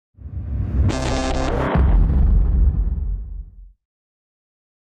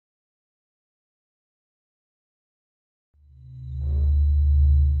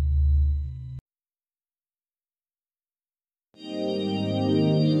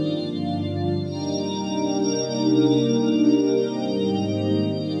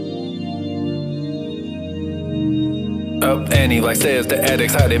Danny, like says the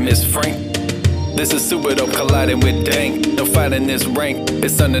addicts, how they miss Frank. This is super dope colliding with dank. No fighting this rank,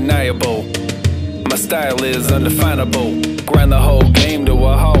 it's undeniable. My style is undefinable. Grind the whole game to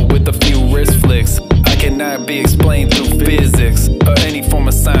a halt with a few wrist flicks. I cannot be explained through physics or any form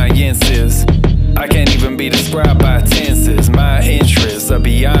of sciences. I can't even be described by tenses. My interests are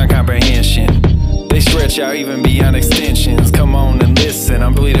beyond comprehension. They stretch out even beyond extensions. Come on and listen,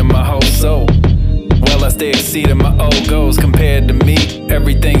 I'm bleeding my whole soul. Well, I stay exceeding my old goals. Compared to me,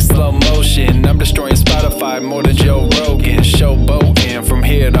 everything's slow motion. I'm destroying Spotify more than Joe Rogan. Showboating from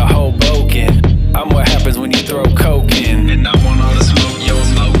here to Hoboken. I'm what happens when you throw coke in. And I want all the smoke, yo,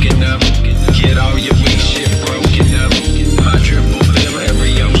 smoking up. Get all your weak shit broken up. My triple fill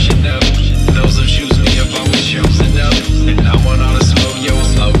every ocean up. Those who choose me have always chosen up. And I want all the smoke, yo,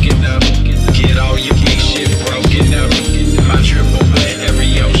 smoking up. Get all your weak shit broken up. My triple wet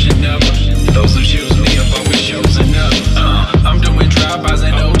every ocean up. Those who choose me have always chosen up. I'm doing drive-bys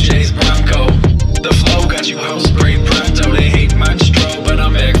and OJ's Bronco. The flow got you hoes spray pronto. They hate my strobe, but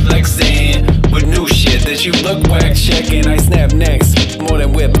I'm back flexing with new shit that you look whack checking. I snap necks more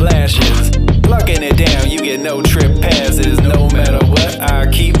than whiplashes. Locking it down, you get no trip passes. No matter what,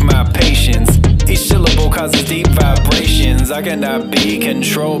 I keep my patience. Each syllable causes deep vibrations. I cannot be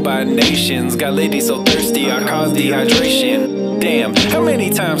controlled by nations. Got ladies so thirsty, I cause dehydration. Damn, how many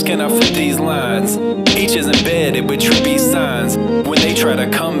times can I flip these lines? Each is embedded with trippy signs. When they try to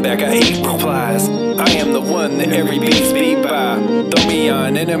come back, I hate replies. I am the one that every beat's beat by. Throw me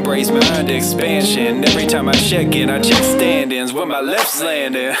on and embrace mind expansion. Every time I check in, I check standings where my left's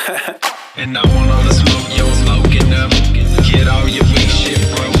landing. And I want all the smoke, yo, smoking up. Get all your weak shit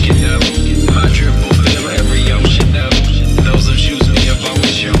broken up. My triple fill every ocean up. Those who choose me have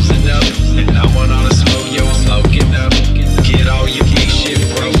always chosen up. And I want all the smoke, yo, smoking up. Get all your weak shit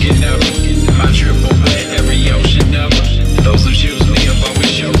broken up. My triple wet every ocean up. Those who choose me have always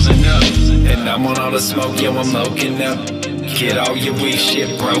chosen up. And I want all the smoke, yo, I'm smoking up. Get all your weak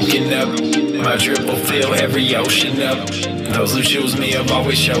shit broken up. My triple fill every ocean up. Those who choose me have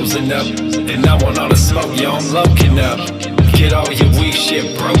always chosen up. And I want all the smoke, yo, I'm smoking up. Get all your weak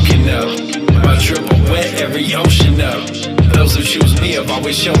shit broken up. My triple wet every ocean up. Those who choose me have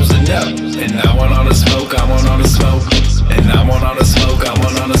always chosen up. And I want all the smoke, I want all the smoke. And I want all the smoke, I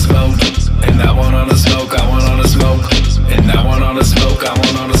want all the smoke. And I want all the smoke, I want all the smoke. And I want all the smoke, I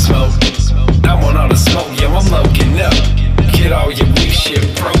want all the smoke. I want all the smoke, yo, I'm smoking up. Get all your weak shit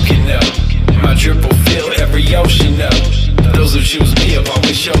broken up. My triple fill every ocean up. Those who choose me have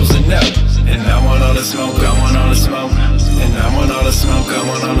always chosen up. And I want all the smoke, I want all the smoke. And I want all the smoke, I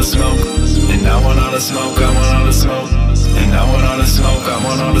want all the smoke. And I want all the smoke, I want all the smoke. And I want all the smoke, I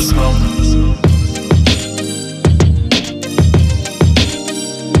want all the smoke.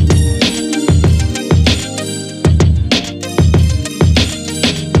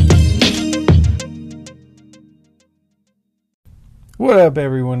 What up,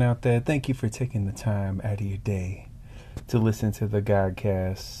 everyone out there? Thank you for taking the time out of your day to listen to the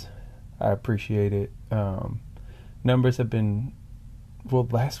Godcast. I appreciate it. Numbers have been, well,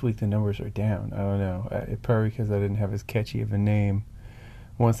 last week the numbers are down. I don't know. It probably because I didn't have as catchy of a name.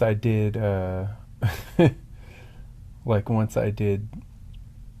 Once I did, once I did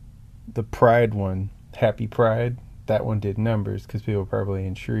the Pride one, Happy Pride, that one did numbers because people were probably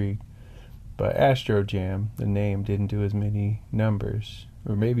intrigued. But Astro Jam, the name, didn't do as many numbers.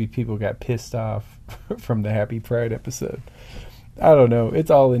 Or maybe people got pissed off from the Happy Pride episode. I don't know.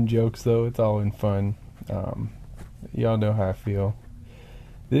 It's all in jokes, though. It's all in fun. Y'all know how I feel.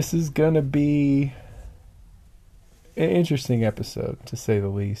 This is going to be an interesting episode, to say the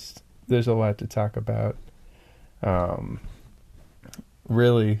least. There's a lot to talk about.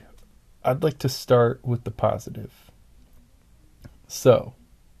 Really, I'd like to start with the positive. So,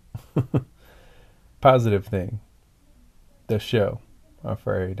 positive thing. The show on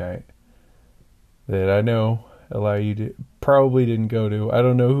Friday night that I know a lot of you probably didn't go to. I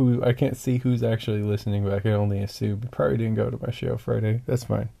don't know who, I can't see who's actually listening, but I can only assume you probably didn't go to my show Friday. That's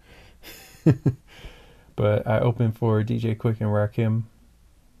fine. But I opened for DJ Quick and Rakim,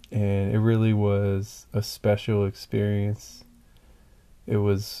 and it really was a special experience. It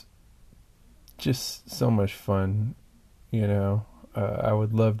was just so much fun, you know. I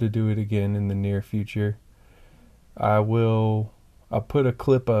would love to do it again in the near future. I'll put a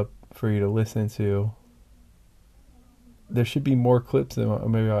clip up for you to listen to. There should be more clips, and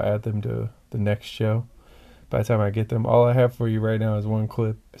maybe I'll add them to the next show by the time I get them. All I have for you right now is one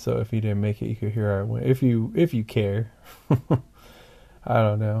clip, so if you didn't make it, you could hear it if you care. I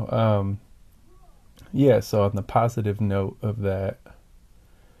don't know. Yeah, so on the positive note of that,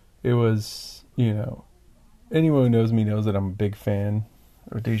 it was, you know, anyone who knows me knows that I'm a big fan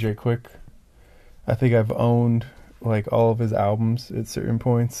of DJ Quick. I think I've owned like all of his albums at certain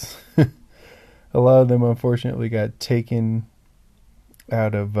points. A lot of them unfortunately got taken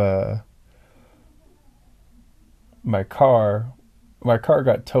out of my car. My car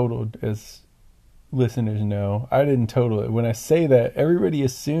got totaled, as listeners know. I didn't total it. When I say that, everybody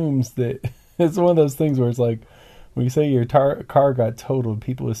assumes that it's one of those things where it's like, when you say your car got totaled,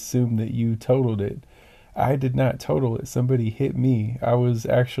 people assume that you totaled it. I did not total it. Somebody hit me. I was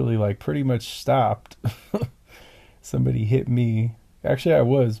actually like pretty much stopped. Somebody hit me. Actually, I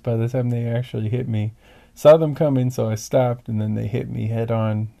was by the time they actually hit me. Saw them coming, so I stopped, and then they hit me head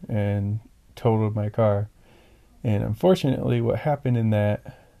on and totaled my car. And unfortunately, what happened in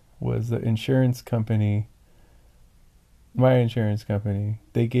that was the insurance company, my insurance company,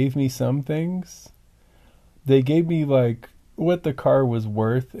 they gave me some things. They gave me like what the car was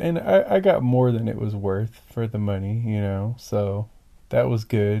worth, and I got more than it was worth for the money, you know, so that was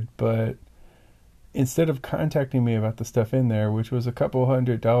good. But instead of contacting me about the stuff in there, which was a couple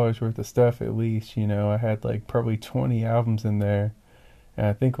 $100 worth of stuff at least, you know, I had like probably 20 albums in there, and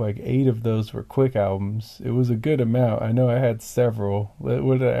I think like 8 of those were Quick albums. It was a good amount. I know I had several.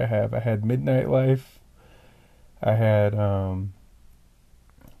 What did I have? I had Midnight Life. I had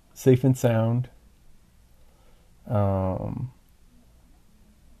Safe and Sound.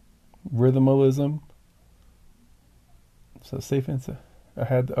 Rhythmalism. So Safe and Sound. I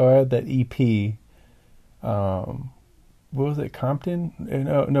had that EP. What was it? Compton?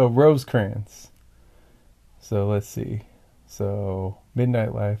 No, Rosecrans. So let's see. So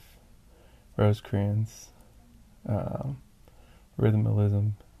Midnight Life, Rosecrans,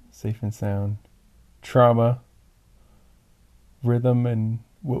 Rhythmalism, Safe and Sound, Trauma, Rhythm, and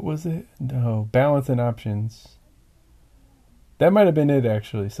what was it? No, Balance and Options. That might have been it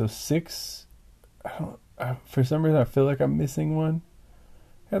actually. So 6. For some reason I feel like I'm missing one.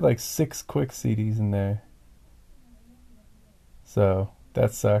 I had like 6 Quick CDs in there. So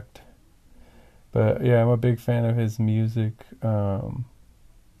that sucked. But yeah, I'm a big fan of his music. I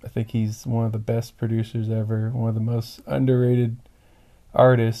think he's one of the best producers ever, one of the most underrated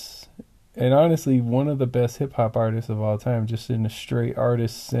artists, and honestly, one of the best hip-hop artists of all time, just in a straight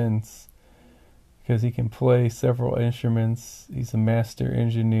artist sense, because he can play several instruments. He's a master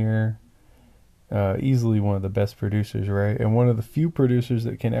engineer, easily one of the best producers, right? And one of the few producers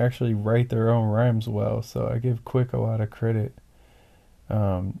that can actually write their own rhymes well, so I give Quick a lot of credit.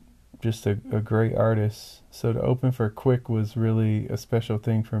 Just a great artist. So to open for Quick was really a special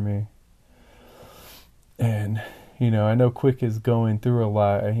thing for me. And, you know, I know Quick is going through a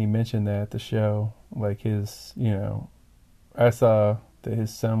lot, and he mentioned that at the show. Like his, you know, I saw that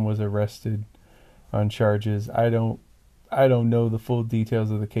his son was arrested on charges. I don't know the full details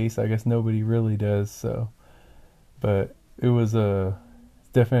of the case. I guess nobody really does, so. But it was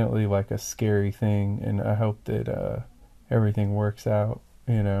definitely like a scary thing, and I hope that everything works out,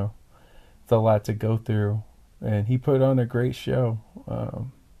 you know. A lot to go through, and he put on a great show.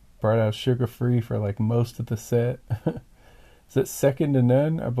 Brought out Sugar Free for like most of the set. Is it Second to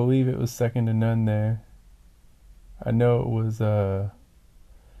None? I believe it was Second to None there. I know it was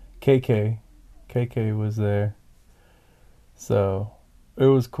KK was there, so it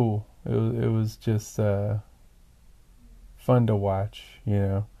was cool. It was just fun to watch, you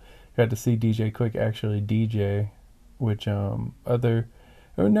know. Got to see DJ Quick actually DJ, which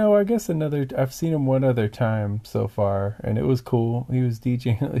I've seen him one other time so far, and it was cool. He was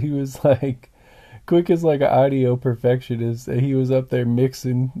DJing. He was like, Quick is like an audio perfectionist. He was up there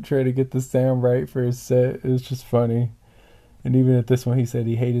mixing, trying to get the sound right for his set. It was just funny. And even at this one, he said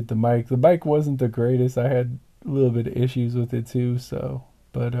he hated the mic. The mic wasn't the greatest. I had a little bit of issues with it too,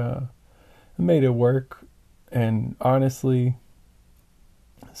 but I made it work. And honestly,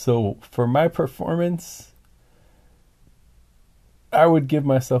 so for my performance, I would give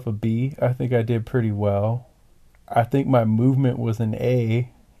myself a B. I think I did pretty well. I think my movement was an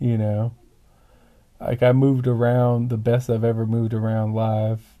A, you know. Like I moved around the best I've ever moved around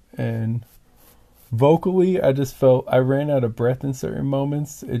live. And vocally, I just felt I ran out of breath in certain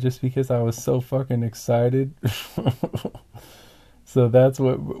moments. It just because I was so fucking excited. So that's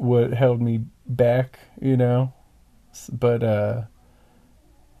what held me back, you know. But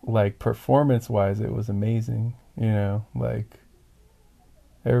like performance-wise, it was amazing, you know. Like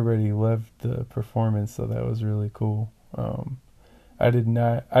everybody loved the performance, so that was really cool. I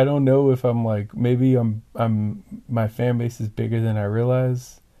don't know if I'm like, maybe my fan base is bigger than I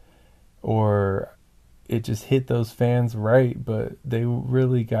realize, or it just hit those fans right, but they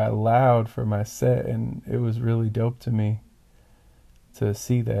really got loud for my set, and it was really dope to me to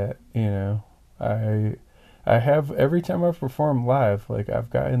see that, you know. I have every time I've performed live, like I've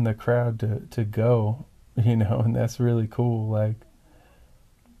gotten the crowd to go, and that's really cool. Like,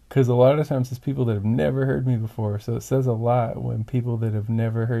 because a lot of times it's people that have never heard me before, so it says a lot when people that have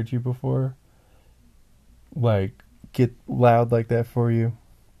never heard you before, like, get loud like that for you.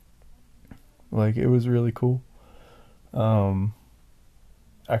 Like, it was really cool.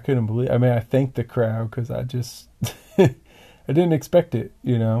 I couldn't believe. I mean, I thanked the crowd because I just I didn't expect it.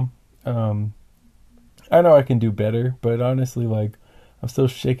 I know I can do better, but honestly, like, I'm still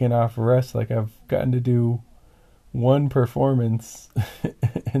shaking off rust. Like, I've gotten to do one performance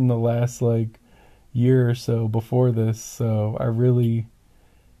in the last, like, year or so before this, so I really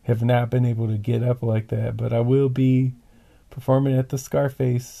have not been able to get up like that. But I will be performing at the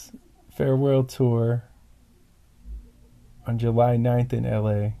Scarface Farewell Tour on July 9th in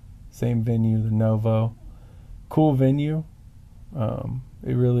LA. Same venue, the Novo. Cool venue.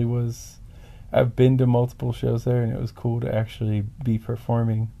 It really was. I've been to multiple shows there, and it was cool to actually be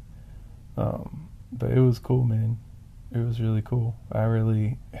performing. But it was cool, man. It was really cool. I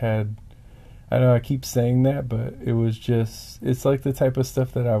really had, I know I keep saying that, but it was just, it's like the type of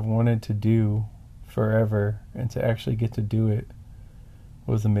stuff that I've wanted to do forever, and to actually get to do it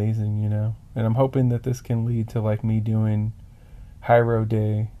was amazing, And I'm hoping that this can lead to, like, me doing Hyro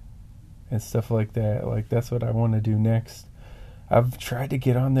Day and stuff like that. Like, that's what I want to do next. I've tried to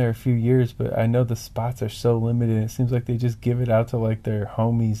get on there a few years, but I know the spots are so limited. It seems like they just give it out to, like, their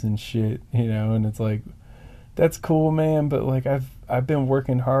homies and shit, and it's like, that's cool, man, but, like, I've been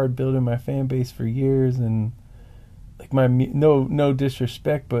working hard building my fan base for years, and, like, no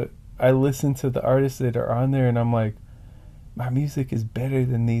disrespect, but I listen to the artists that are on there, and I'm like, my music is better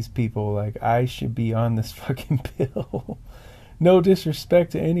than these people. Like, I should be on this fucking bill. No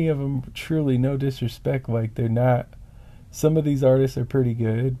disrespect to any of them, truly no disrespect. Like, they're not, some of these artists are pretty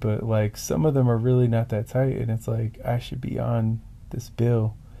good, but, like, some of them are really not that tight, and it's like, I should be on this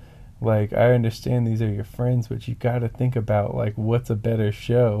bill. Like, I understand these are your friends, but you gotta think about, like, what's a better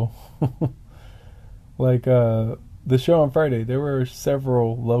show. Like, the show on Friday, there were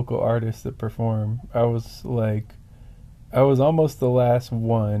several local artists that performed. I was almost the last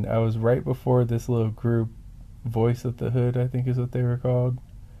one. I was right before this little group, Voice of the Hood, I think is what they were called.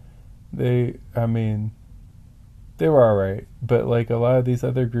 They were alright, but, like, a lot of these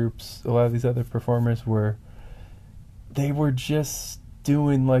other groups, a lot of these other performers they were just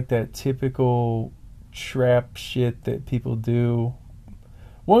doing, like, that typical trap shit that people do.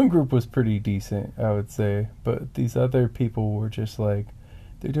 One group was pretty decent, I would say, but these other people were just, like,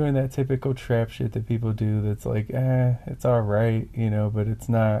 they're doing that typical trap shit that people do that's like, it's alright, but it's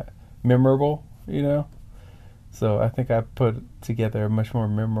not memorable, So I think I put together a much more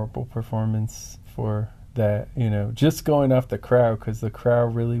memorable performance for that, just going off the crowd, because the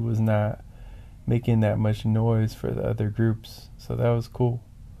crowd really was not making that much noise for the other groups, so that was cool.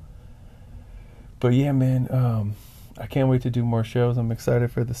 But yeah, man, I can't wait to do more shows. I'm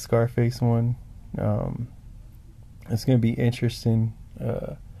excited for the Scarface one. It's gonna be interesting.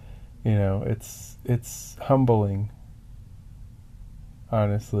 It's humbling,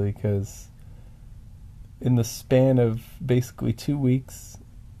 honestly, because in the span of basically 2 weeks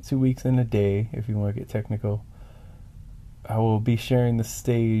and a day, if you want to get technical, I will be sharing the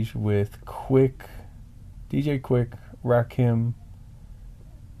stage with DJ Quick, Rakim,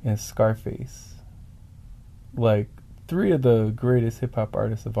 and Scarface. Like, 3 of the greatest hip-hop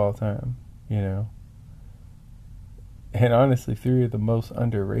artists of all time, And honestly, 3 of the most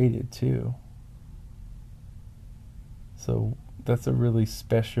underrated, too. So that's a really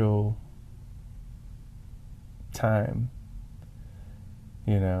special time,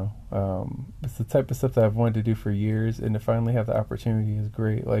 It's the type of stuff that I've wanted to do for years, and to finally have the opportunity is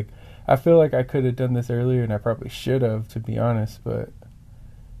great. Like, I feel like I could have done this earlier, and I probably should have, to be honest, but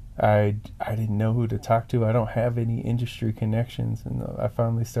I didn't know who to talk to. I don't have any industry connections, and I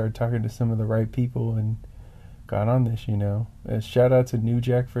finally started talking to some of the right people and got on this, And shout out to New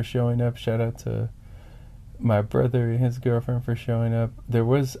Jack for showing up. Shout out to my brother and his girlfriend for showing up.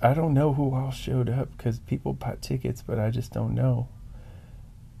 I don't know who all showed up, because people bought tickets, but I just don't know.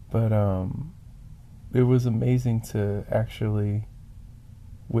 But it was amazing to actually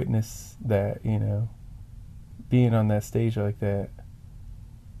witness that, being on that stage like that.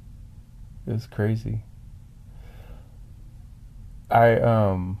 It was crazy. It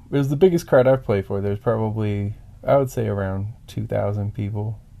was the biggest crowd I've played for. There's probably, I would say, around 2,000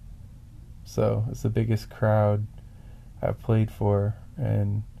 people. So it's the biggest crowd I've played for,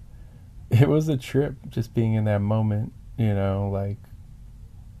 and it was a trip just being in that moment, like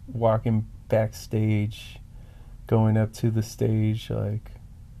walking backstage, going up to the stage, like,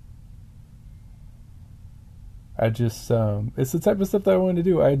 I just it's the type of stuff that I want to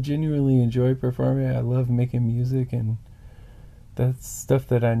do. I genuinely enjoy performing. I love making music, and that's stuff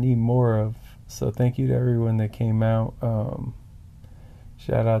that I need more of. So thank you to everyone that came out.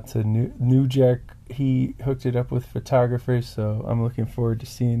 Shout out to New Jack. He hooked it up with photographers, so I'm looking forward to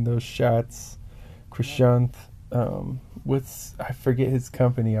seeing those shots. Krishanth, I forget his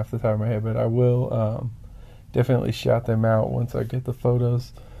company off the top of my head, but I will definitely shout them out once I get the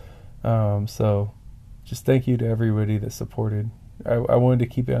photos. So just thank you to everybody that supported. I wanted to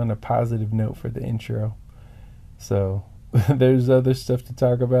keep it on a positive note for the intro. So there's other stuff to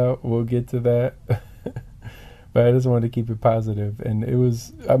talk about. We'll get to that. But I just wanted to keep it positive. And it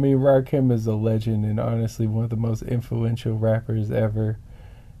was, I mean, Rakim is a legend and honestly one of the most influential rappers ever.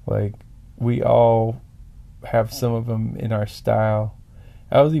 Like, we all have some of them in our style.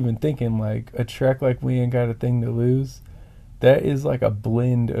 I was even thinking, like, a track like We Ain't Got a Thing to Lose, that is like a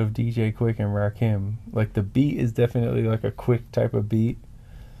blend of DJ Quick and Rakim. Like, the beat is definitely like a Quick type of beat.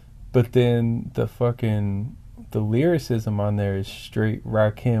 But then the lyricism on there is straight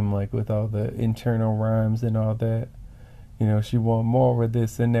Rakim, like with all the internal rhymes and all that. You know, she want more of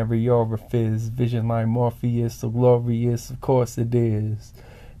this than every orifice. Vision like Morpheus, so glorious, of course it is.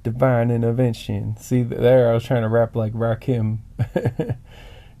 Divine intervention. See, there I was trying to rap like Rakim.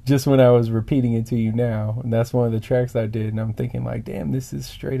 Just when I was repeating it to you now. And that's one of the tracks I did. And I'm thinking like, damn, this is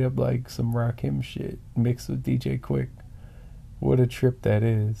straight up like some Rakim shit mixed with DJ Quick. What a trip that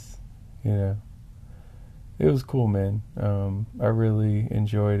is, you know. It was cool, man. I really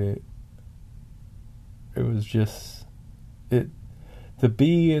enjoyed it. It was just to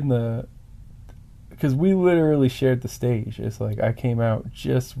be in the, because we literally shared the stage. It's like I came out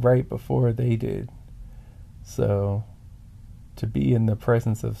just right before they did. So to be in the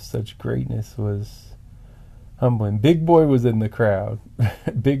presence of such greatness was humbling. Big Boy was in the crowd.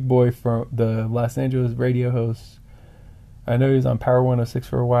 Big Boy, from the Los Angeles radio host. I know he was on Power 106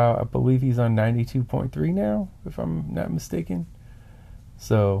 for a while. I believe he's on 92.3 now, if I'm not mistaken.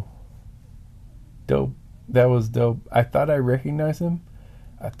 So, dope. That was dope. I thought I recognized him.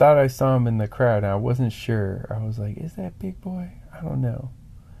 I thought I saw him in the crowd, and I wasn't sure. I was like, is that Big Boy? I don't know.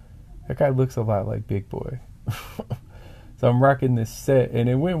 That guy looks a lot like Big Boy. So I'm rocking this set, and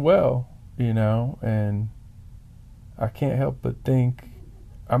it went well, you know, and I can't help but think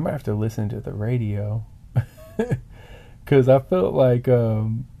I might have to listen to the radio. Because I felt like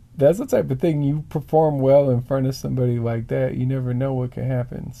that's the type of thing, you perform well in front of somebody like that, you never know what can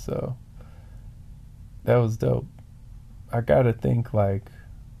happen. So that was dope. I gotta think, like,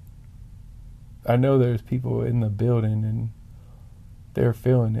 I know there's people in the building and they're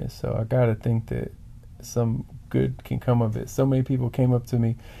feeling it, so I gotta think that some good can come of it. So many people came up to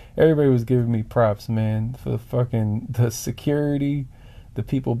me. Everybody was giving me props, man, for the security, the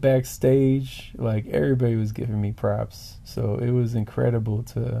people backstage. Like, everybody was giving me props. So it was incredible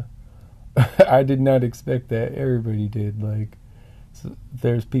to I did not expect that. Everybody did. Like, so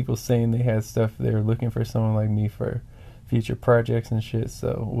there's people saying they had stuff, they were looking for someone like me for future projects and shit.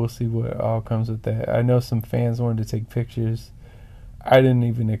 So we'll see what all comes with that. I know some fans wanted to take pictures. I didn't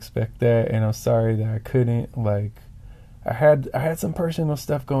even expect that, and I'm sorry that I couldn't. Like, I had some personal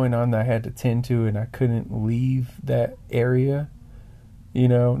stuff going on that I had to tend to, and I couldn't leave that area. You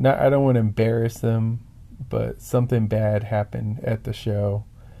know, I don't want to embarrass them, but something bad happened at the show,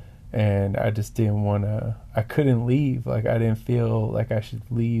 and I just didn't want to. I couldn't leave. Like, I didn't feel like I should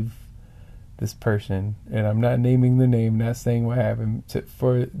leave this person, and I'm not naming the name, not saying what happened,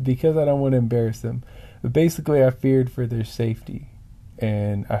 because I don't want to embarrass them. But basically, I feared for their safety.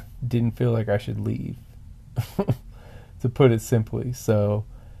 And I didn't feel like I should leave, to put it simply. So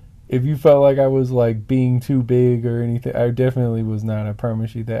if you felt like I was like being too big or anything, I definitely was not. I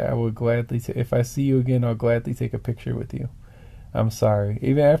promise you that. I would gladly, if I see you again, I'll gladly take a picture with you. I'm sorry.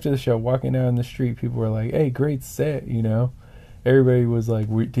 Even after the show, walking down the street, people were like, hey, great set, you know. Everybody was like,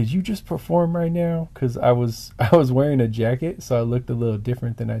 did you just perform right now? Because I was wearing a jacket, so I looked a little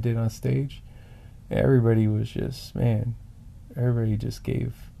different than I did on stage. And everybody was just, man, everybody just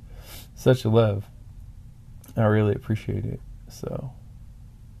gave such love. I really appreciate it. So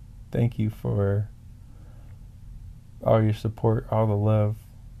thank you for all your support, all the love.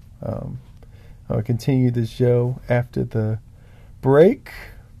 I'll continue the show after the break.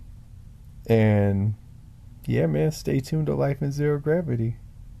 And yeah, man, stay tuned to Life in Zero Gravity.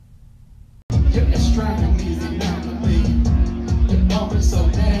 So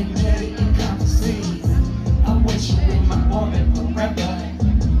magnetic and conscious. I wish you in my orbit forever,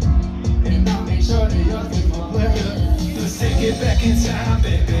 and I'll make sure that you're thankful forever. Let's take it back in time,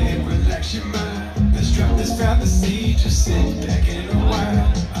 baby. Relax your mind. Let's drop this fantasy, just sit back and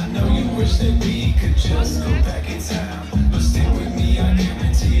unwind. I know you wish that we could just go back in time, but stick with me, I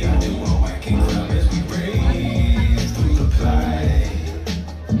guarantee I'll do a whacking crime as we race through the fight.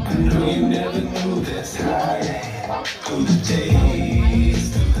 I know you never knew this high, through the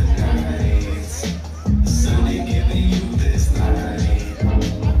days, through the nights, Sunday giving you this night.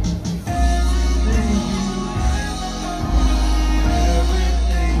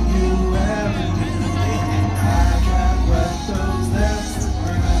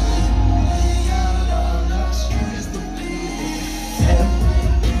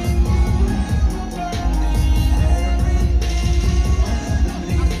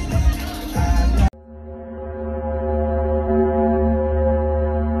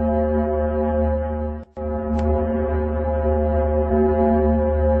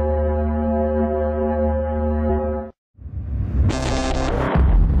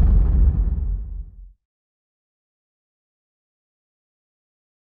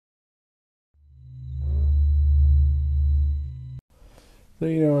 So,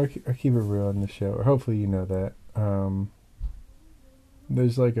 you know, I keep it real on the show, or hopefully you know that.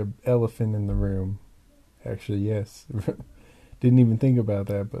 There's like an elephant in the room. Actually, yes. Didn't even think about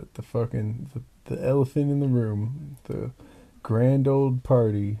that, but the elephant in the room, the grand old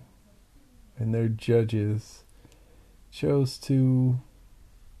party and their judges chose to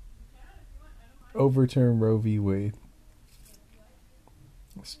overturn Roe v. Wade.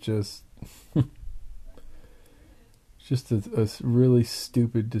 It's just a really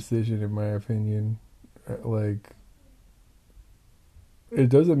stupid decision, in my opinion. Like, it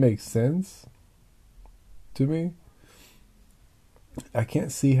doesn't make sense to me. I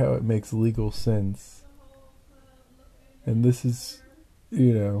can't see how it makes legal sense. And this is,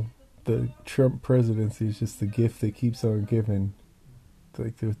 you know, the Trump presidency is just the gift that keeps on giving.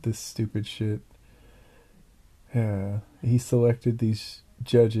 Like, with this stupid shit. Yeah, he selected these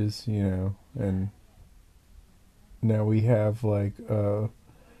judges, you know, and now we have like a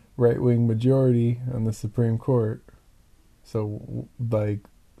right-wing majority on the Supreme Court. So, like,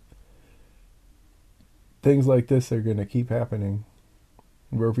 things like this are going to keep happening.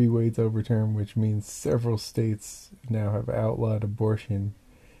 Roe v. Wade's overturned, which means several states now have outlawed abortion.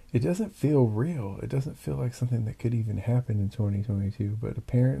 It doesn't feel real. It doesn't feel like something that could even happen in 2022, but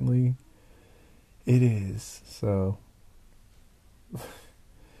apparently it is. So,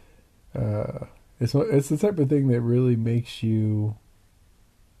 it's the type of thing that really makes you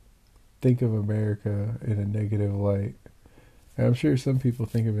think of America in a negative light. And I'm sure some people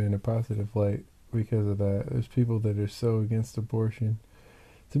think of it in a positive light because of that. There's people that are so against abortion.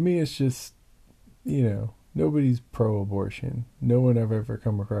 To me, it's just, you know, nobody's pro-abortion. No one I've ever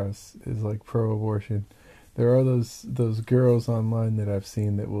come across is like pro-abortion. There are those girls online that I've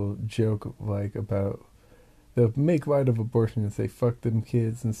seen that will joke like about, they'll make light of abortion and say fuck them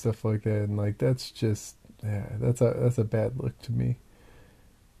kids and stuff like that, and like that's just, yeah, that's a bad look to me.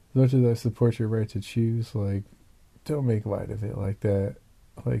 As much as I support your right to choose, like, don't make light of it like that,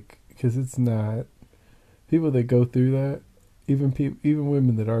 like, because it's not. People that go through that, even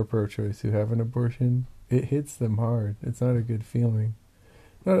women that are pro-choice who have an abortion, it hits them hard. It's not a good feeling.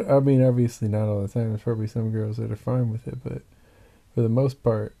 I mean, obviously not all the time. There's probably some girls that are fine with it, but for the most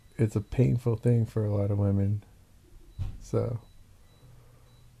part, it's a painful thing for a lot of women. So,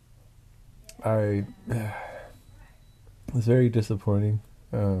 it's very disappointing.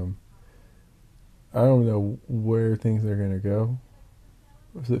 I don't know where things are going to go.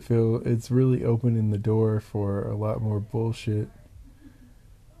 Does it feel it's really opening the door for a lot more bullshit?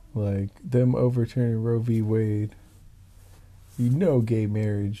 Like them overturning Roe v. Wade. You know, gay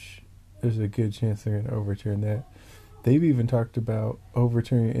marriage, there's a good chance they're going to overturn that. They've even talked about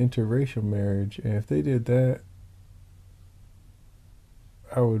overturning interracial marriage, and if they did that,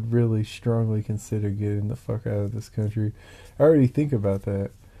 I would really strongly consider getting the fuck out of this country. I already think about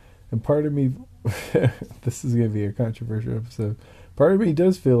that. And part of me, this is going to be a controversial episode, part of me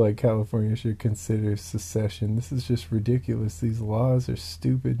does feel like California should consider secession. This is just ridiculous. These laws are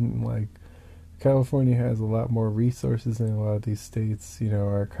stupid, and like, California has a lot more resources than a lot of these states. You know,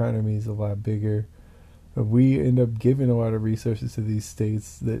 our economy is a lot bigger. We end up giving a lot of resources to these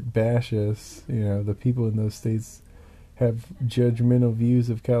states that bash us. You know, the people in those states have judgmental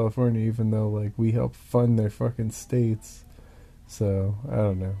views of California, even though, like, we help fund their fucking states. So, I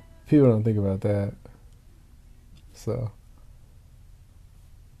don't know. People don't think about that. So,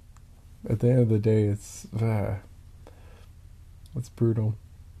 at the end of the day, it's brutal.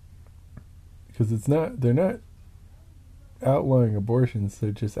 Because they're not outlawing abortions,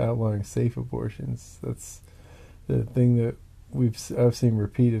 they're just outlawing safe abortions. That's the thing that I've seen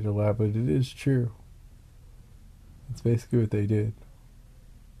repeated a lot, but it is true. That's basically what they did.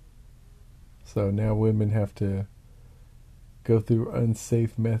 So now women have to go through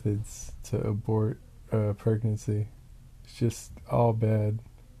unsafe methods to abort pregnancy. It's just all bad.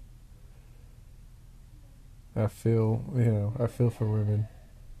 I feel for women.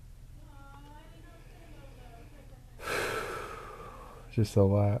 Just a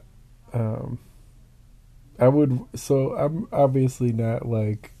lot. I'm obviously not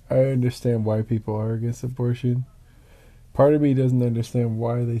like, I understand why people are against abortion. Part of me doesn't understand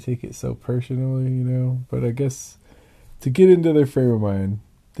why they take it so personally, but I guess to get into their frame of mind,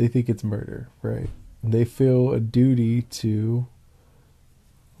 they think it's murder, right? They feel a duty to,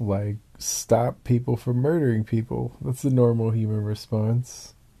 like, stop people from murdering people. That's the normal human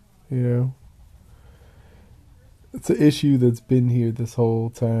response, It's an issue that's been here this whole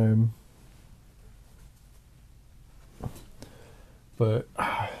time. But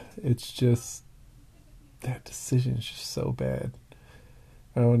it's just, that decision is just so bad.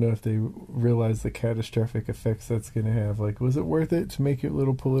 I don't know if they realize the catastrophic effects that's going to have. Like, was it worth it to make your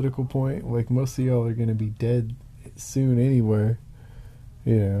little political point? Like, most of y'all are going to be dead soon anyway.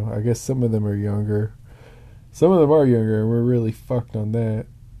 I guess some of them are younger. Some of them are younger, and we're really fucked on that.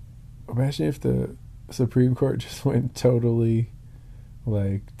 Imagine if the Supreme Court just went totally,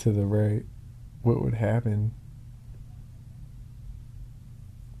 like, to the right. What would happen?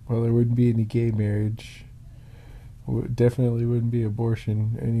 Well, there wouldn't be any gay marriage. Definitely wouldn't be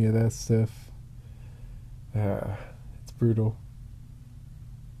abortion, any of that stuff. It's brutal.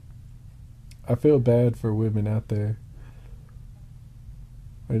 I feel bad for women out there.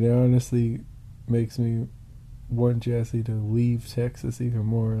 And it honestly makes me want Jessie to leave Texas even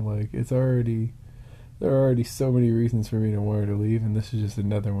more. Like, there are already so many reasons for me to want her to leave, and this is just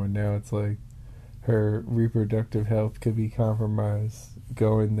another one. Now it's like her reproductive health could be compromised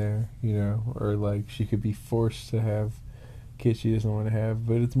going there, or like she could be forced to have kids she doesn't want to have.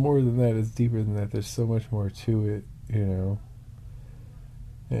 But it's more than that. It's deeper than that. There's so much more to it,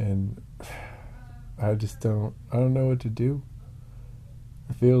 and I don't know what to do.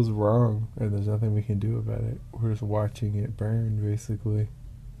 It feels wrong, and there's nothing we can do about it. We're just watching it burn, basically.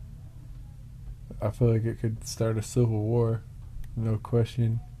 I feel like it could start a civil war, no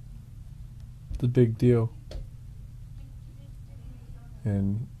question. It's a big deal.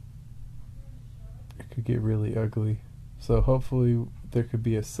 And it could get really ugly. So hopefully there could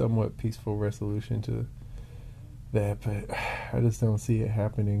be a somewhat peaceful resolution to that, but I just don't see it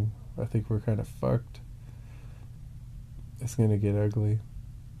happening. I think we're kind of fucked. It's going to get ugly.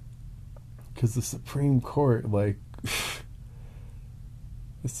 Because the Supreme Court, like, it's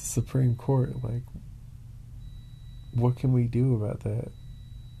the Supreme Court, like, what can we do about that?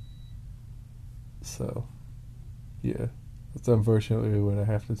 So, yeah, that's unfortunately what I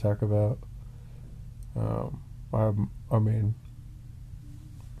have to talk about. I mean,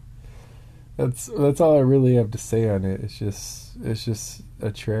 that's all I really have to say on it. It's just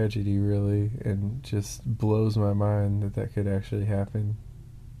a tragedy, really, and just blows my mind that could actually happen.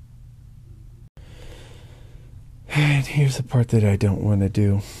 And here's the part that I don't want to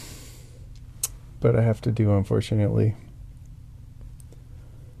do, but I have to do, unfortunately.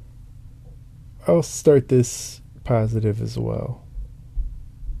 I'll start this positive as well.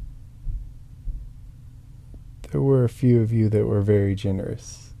 There were a few of you that were very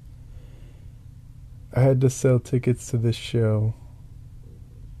generous. I had to sell tickets to this show.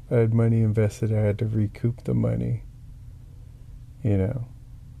 I had money invested. I had to recoup the money.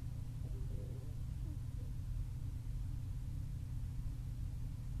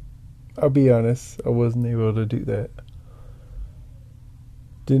 I'll be honest, I wasn't able to do that.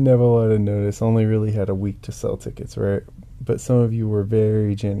 Didn't have a lot of notice, only really had a week to sell tickets, right? But some of you were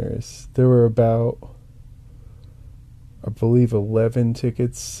very generous. There were about, I believe, 11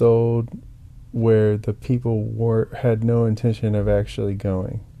 tickets sold where the people had no intention of actually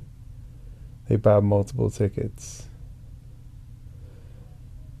going. They bought multiple tickets.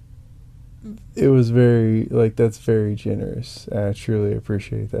 It was very, like, that's very generous. I truly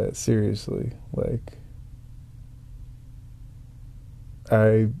appreciate that. Seriously. Like,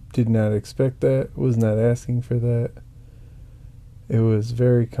 I did not expect that. Was not asking for that. It was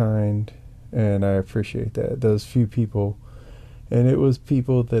very kind, and I appreciate that. Those few people. And it was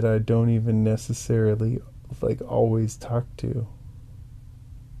people that I don't even necessarily, like, always talk to.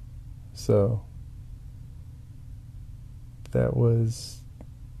 So, that was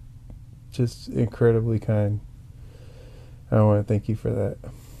just incredibly kind. I want to thank you for that.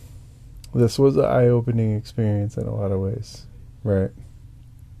 This was an eye-opening experience in a lot of ways, right?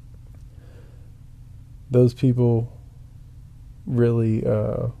 Those people really,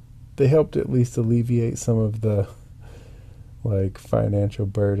 they helped at least alleviate some of the like financial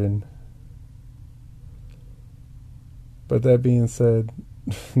burden. But that being said,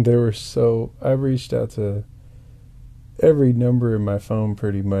 I reached out to every number in my phone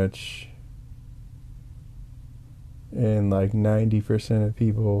pretty much, and like 90% of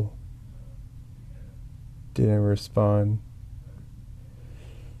people didn't respond,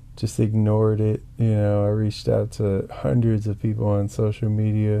 just ignored it. I reached out to hundreds of people on social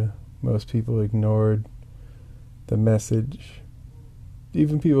media. Most people ignored the message.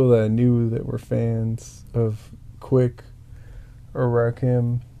 Even people that I knew that were fans of Quick or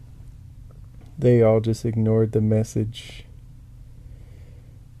Rakim, they all just ignored the message.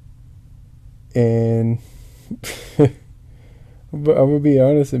 And but I'm gonna be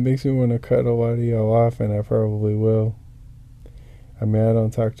honest, it makes me want to cut a lot of y'all off, and I probably will. I mean, I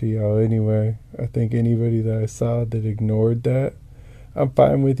don't talk to y'all anyway. I think anybody that I saw that ignored that, I'm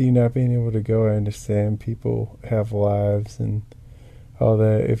fine with you not being able to go. I understand people have lives and all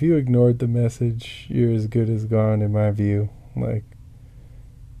that. If you ignored the message, you're as good as gone in my view.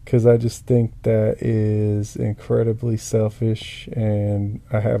 Because I just think that is incredibly selfish, and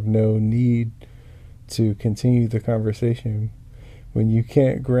I have no need to continue the conversation when you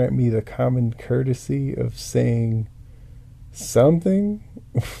can't grant me the common courtesy of saying something.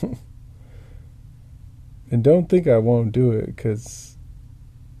 And don't think I won't do it, because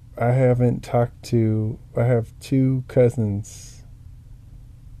I have 2 cousins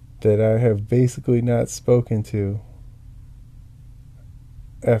that I have basically not spoken to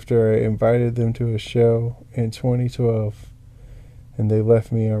after I invited them to a show in 2012, and they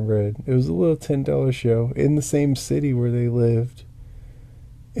left me on red. It was a little $10 show in the same city where they lived,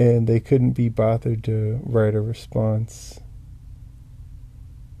 and they couldn't be bothered to write a response.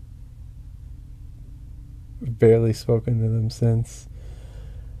 Barely spoken to them since.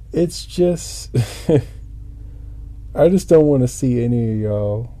 It's just I just don't want to see any of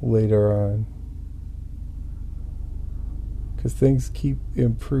y'all later on, because things keep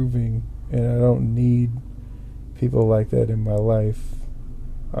improving, and I don't need people like that in my life,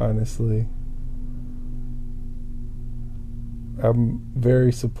 honestly. I'm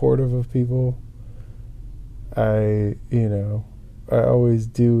very supportive of people. I always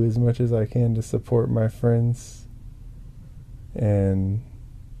do as much as I can to support my friends, and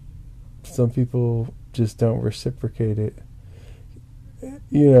some people just don't reciprocate it.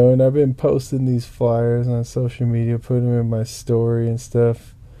 And I've been posting these flyers on social media, putting them in my story and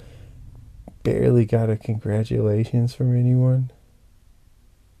stuff. Barely got a congratulations from anyone.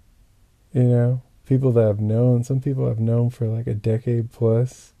 People that I've known, some people I've known for like a decade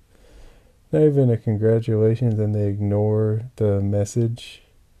plus. Not even a congratulations, and they ignore the message.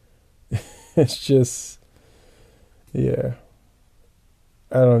 It's just, yeah.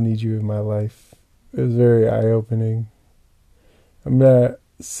 I don't need you in my life. It was very eye-opening. I'm not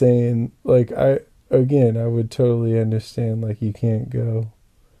saying, I would totally understand, you can't go.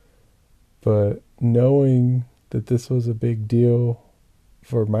 But knowing that this was a big deal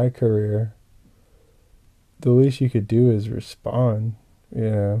for my career, the least you could do is respond,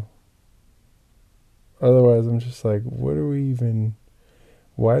 Otherwise, I'm just like, why do we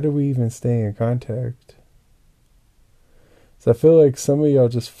even stay in contact? So I feel like some of y'all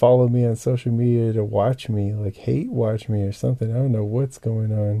just follow me on social media to watch me, hate watch me or something. I don't know what's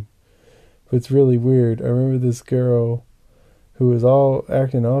going on. But it's really weird. I remember this girl who was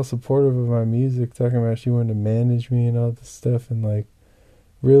acting all supportive of my music, talking about she wanted to manage me and all this stuff, and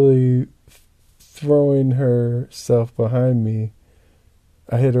really throwing herself behind me.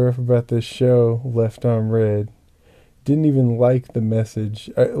 I hit her up about this show, left on red. Didn't even like the message.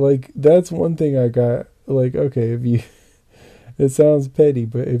 That's one thing I got. Okay, if you... It sounds petty,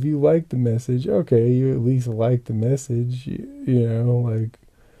 but if you like the message, okay, you at least like the message, you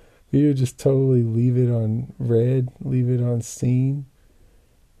just totally leave it on red, leave it on seen.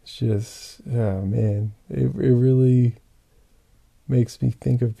 It's just, oh man, it really makes me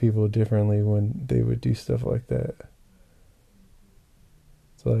think of people differently when they would do stuff like that.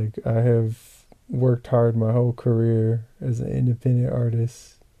 It's I have worked hard my whole career as an independent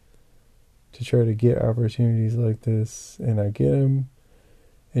artist to try to get opportunities like this, and I get them,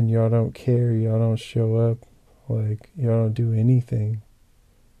 and y'all don't care, y'all don't show up, y'all don't do anything.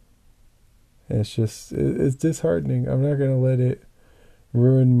 And it's disheartening. I'm not gonna let it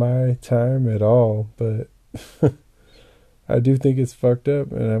ruin my time at all, but I do think it's fucked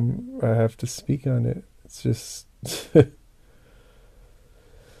up, and I have to speak on it. It's just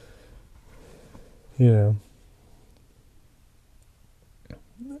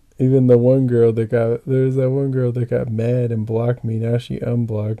Even there's that one girl that got mad and blocked me. Now she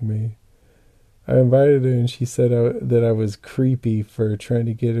unblocked me. I invited her and she said that I was creepy for trying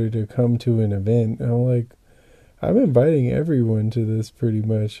to get her to come to an event. And I'm like, I'm inviting everyone to this pretty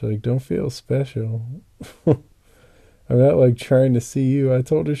much. Like, don't feel special. I'm not like trying to see you. I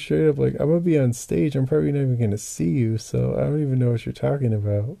told her straight up, like, I'm going to be on stage. I'm probably not even going to see you. So I don't even know what you're talking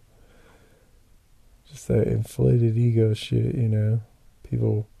about. Just that inflated ego shit, you know.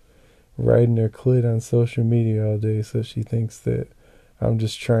 People riding their clit on social media all day, so she thinks that I'm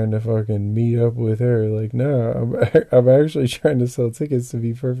just trying to fucking meet up with her. Like, no, I'm actually trying to sell tickets, to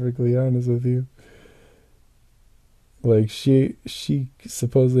be perfectly honest with you. Like, she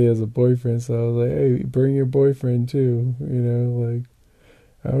supposedly has a boyfriend, so I was like, hey, bring your boyfriend too, you know, like,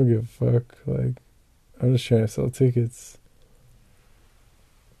 I don't give a fuck. Like, I'm just trying to sell tickets.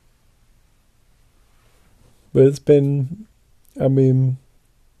 But it's been, I mean,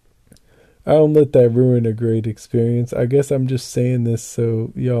 I don't let that ruin a great experience. I guess I'm just saying this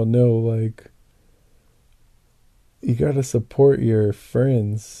so y'all know, like, you gotta support your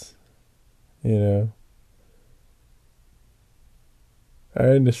friends, you know. I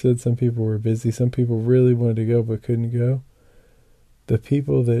understood some people were busy. Some people really wanted to go but couldn't go. The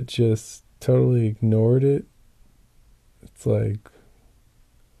people that just totally ignored it, it's like,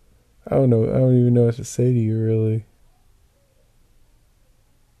 I don't know. I don't even know what to say to you, really.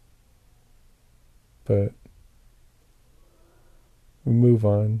 But we move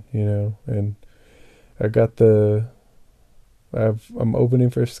on, you know. And I got I'm opening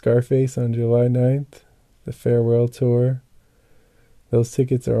for Scarface on July 9th, the farewell tour. Those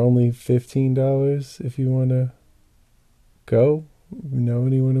tickets are only $15 if you want to go. You know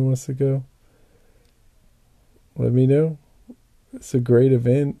anyone who wants to go? Let me know. It's a great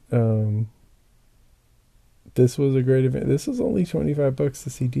event. This was a great event. This was only $25 to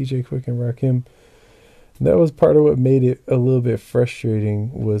see DJ Quick and Rakim. That was part of what made it a little bit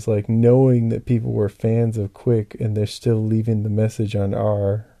frustrating, was like knowing that people were fans of Quick and they're still leaving the message on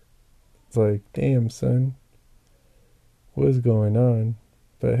R. It's like, damn, son. What is going on?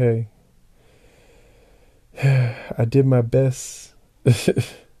 But hey, I did my best.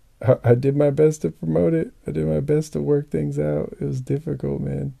 I did my best to promote it. I did my best to work things out. It was difficult,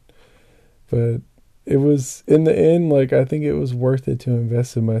 man. But it was, in the end, like, I think it was worth it to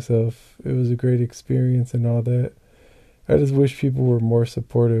invest in myself. It was a great experience and all that. I just wish people were more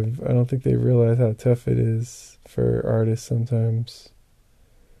supportive. I don't think they realize how tough it is for artists sometimes.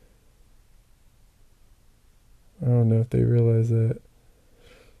 I don't know if they realize that.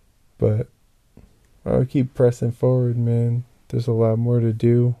 But I'll keep pressing forward, man. There's a lot more to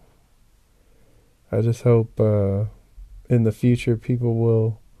do. I just hope in the future people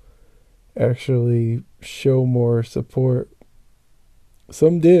will actually show more support.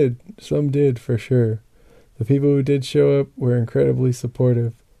 Some did for sure. The people who did show up were incredibly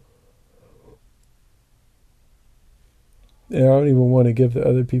supportive. And I don't even want to give the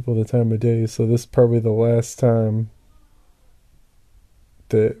other people the time of day, so this is probably the last time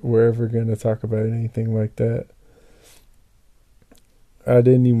that we're ever going to talk about anything like that. I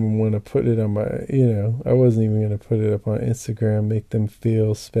didn't even want to put it on my, I wasn't even going to put it up on Instagram, make them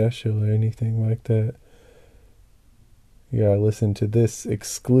feel special or anything like that. You gotta listen to this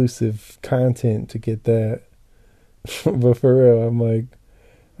exclusive content to get that. But for real, I'm like,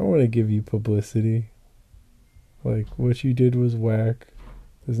 I want to give you publicity. Like, what you did was whack.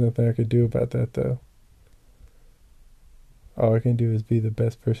 There's nothing I could do about that, though. All I can do is be the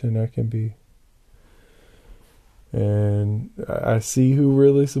best person I can be. And I see who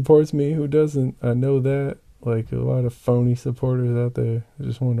really supports me, who doesn't. I know that. Like, a lot of phony supporters out there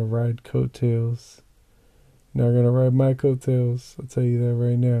just want to ride coattails. Not going to ride my coattails. I'll tell you that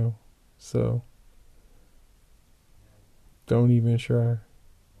right now. So, don't even try.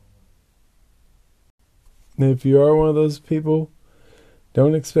 And if you are one of those people,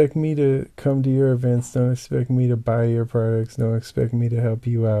 don't expect me to come to your events. Don't expect me to buy your products. Don't expect me to help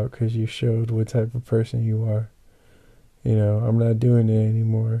you out because you showed what type of person you are. I'm not doing it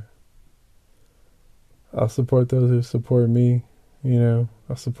anymore. I'll support those who support me.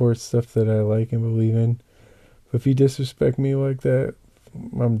 I'll support stuff that I like and believe in. But if you disrespect me like that,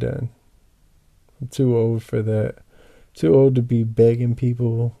 I'm done. I'm too old for that. Too old to be begging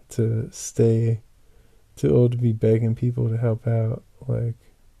people to stay. Too old to be begging people to help out. Like,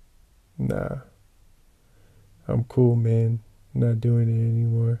 nah. I'm cool, man. I'm not doing it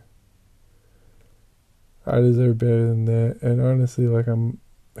anymore. I deserve better than that. And honestly, like, I'm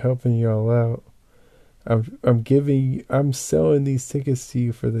helping y'all out. I'm selling these tickets to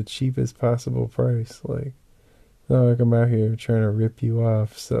you for the cheapest possible price. Like, it's not like I'm out here trying to rip you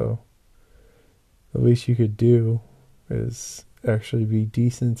off. So the least you could do is actually be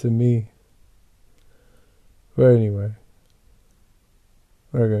decent to me. But anyway,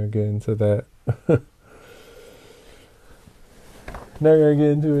 we're going to get into that. Not going to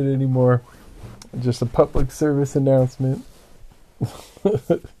get into it anymore. Just a public service announcement.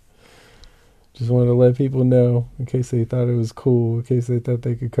 Just wanted to let people know in case they thought it was cool, in case they thought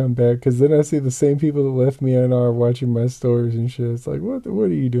they could come back. Because then I see the same people that left me on R watching my stories and shit. It's like, what are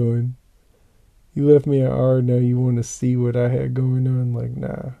you doing? You left me on R, now you want to see what I had going on? Like,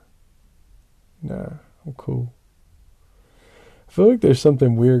 nah, I'm cool. I feel like there's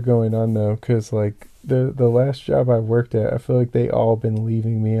something weird going on though, because like the last job I worked at, I feel like they all been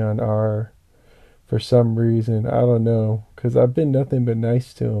leaving me on R for some reason. I don't know, because I've been nothing but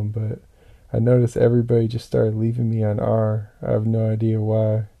nice to them, but I noticed everybody just started leaving me on R. I have no idea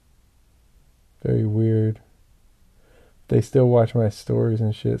why. Very weird. They still watch my stories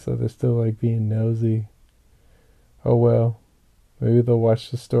and shit, so they're still like being nosy. Oh well. Maybe they'll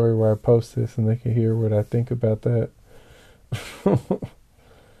watch the story where I post this and they can hear what I think about that.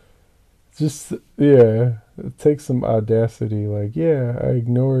 Just, yeah, it takes some audacity. Like, yeah, I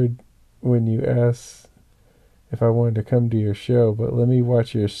ignored when you asked if I wanted to come to your show, but let me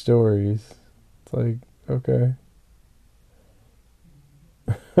watch your stories. It's like, okay.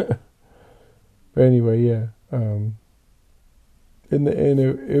 But anyway, yeah. In the end,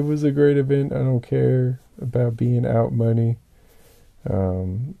 it was a great event. I don't care about being out money.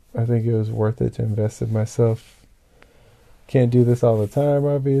 I think it was worth it to invest in myself. Can't do this all the time,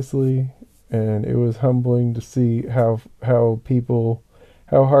 obviously, and it was humbling to see how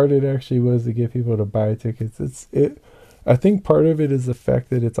hard it actually was to get people to buy tickets. I think part of it is the fact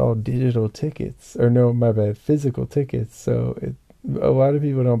that it's all digital tickets, or no, my bad, physical tickets. So a lot of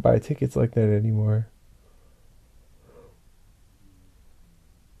people don't buy tickets like that anymore.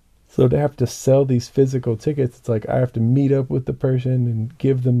 So to have to sell these physical tickets, it's like I have to meet up with the person and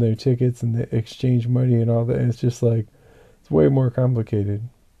give them their tickets and they exchange money and all that. And it's just like, it's way more complicated.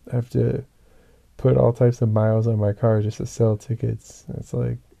 I have to put all types of miles on my car just to sell tickets. It's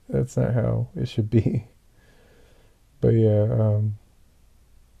like, that's not how it should be. But yeah,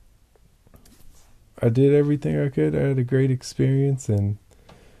 I did everything I could. I had a great experience, and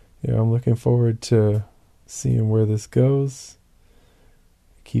I'm looking forward to seeing where this goes.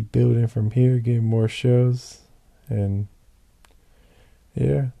 Keep building from here, getting more shows, and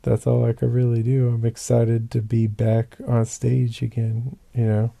yeah, that's all I could really do. I'm excited to be back on stage again.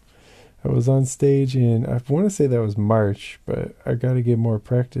 I was on stage in, I want to say that was March, but I got to get more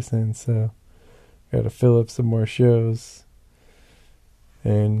practice in, so got to fill up some more shows,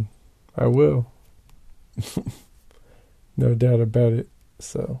 and I will. No doubt about it.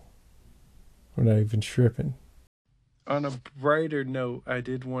 So I'm not even tripping. On a brighter note, I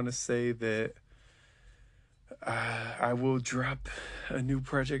did want to say that I will drop a new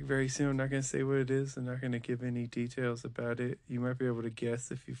project very soon. I'm not going to say what it is. I'm not going to give any details about it. You might be able to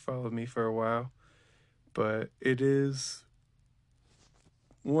guess if you followed me for a while. But it is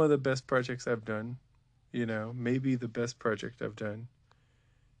one of the best projects I've done. Maybe the best project I've done.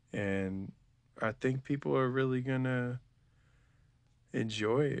 And I think people are really going to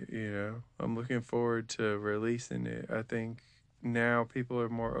enjoy it. I'm looking forward to releasing it. I think now people are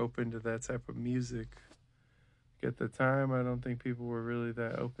more open to that type of music. At the time, I don't think people were really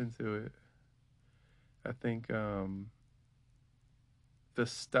that open to it. I think the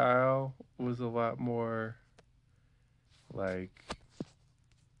style was a lot more like,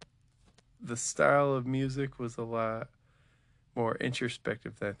 the style of music was a lot more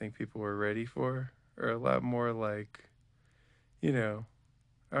introspective than I think people were ready for, or a lot more like, I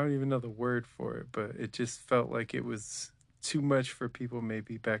don't even know the word for it, but it just felt like it was too much for people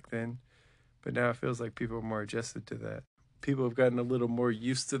maybe back then. But now it feels like people are more adjusted to that. People have gotten a little more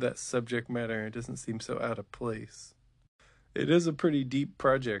used to that subject matter, and it doesn't seem so out of place. It is a pretty deep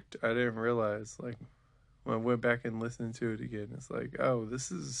project. I didn't realize, like, when I went back and listened to it again, it's like, oh,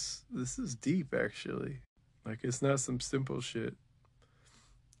 this is deep, actually. Like, it's not some simple shit.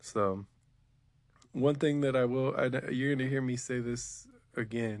 So, one thing that you're going to hear me say this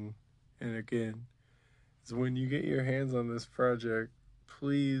again and again, is when you get your hands on this project,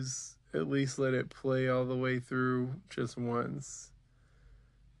 please at least let it play all the way through just once.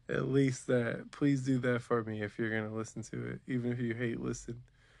 At least that. Please do that for me if you're going to listen to it, even if you hate listen.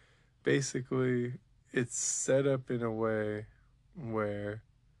 Basically, it's set up in a way where,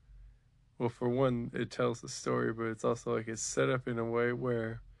 well, for one, it tells the story, but it's also like it's set up in a way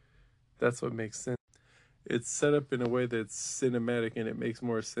where that's what makes sense. It's set up in a way that's cinematic, and it makes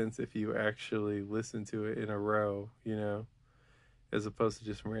more sense if you actually listen to it in a row, as opposed to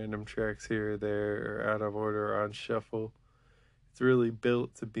just random tracks here or there, or out of order or on shuffle. It's really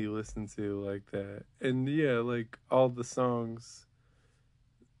built to be listened to like that. And yeah, like all the songs,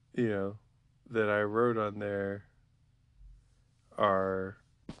 that I wrote on there are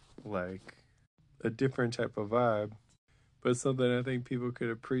like a different type of vibe, but something I think people could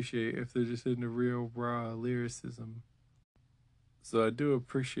appreciate if they're just into real raw lyricism. So I do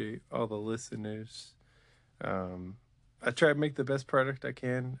appreciate all the listeners. I try to make the best product I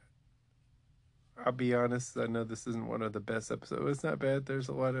can. I'll be honest, I know this isn't one of the best episodes. It's not bad. There's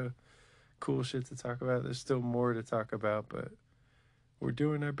a lot of cool shit to talk about. There's still more to talk about, but we're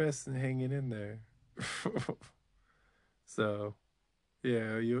doing our best and hanging in there. So,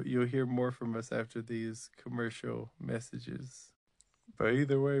 yeah, you'll hear more from us after these commercial messages. But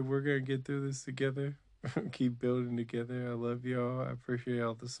either way, we're gonna get through this together. Keep building together. I love y'all. I appreciate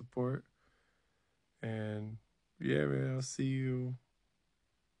all the support. And yeah, man, I'll see you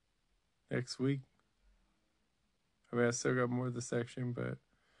next week. I mean, I still got more of the section, but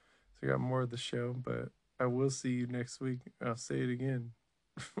still got more of the show. But I will see you next week. I'll say it again.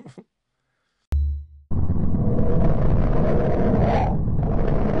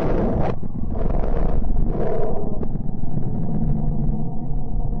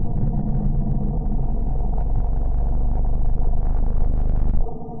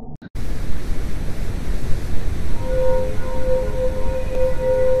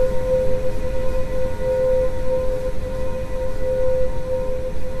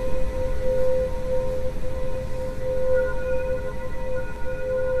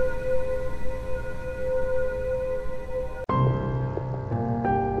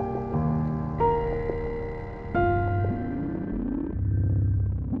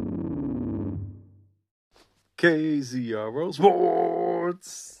 KZRO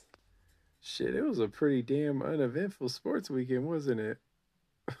Sports. Shit, it was a pretty damn uneventful sports weekend, wasn't it?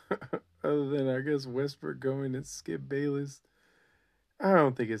 Other than, I guess, Westbrook going and Skip Bayless. I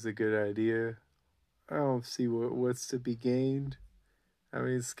don't think it's a good idea. I don't see what's to be gained. I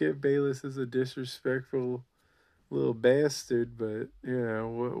mean, Skip Bayless is a disrespectful little bastard, but,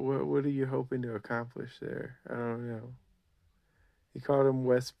 what are you hoping to accomplish there? I don't know. He called him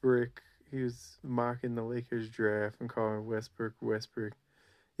Westbrook. He was mocking the Lakers draft and calling Westbrook.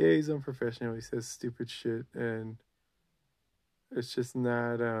 Yeah, he's unprofessional. He says stupid shit, and it's just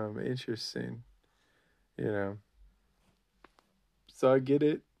not interesting, So I get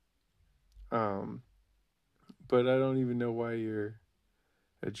it, but I don't even know why you're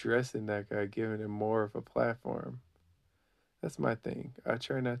addressing that guy, giving him more of a platform. That's my thing. I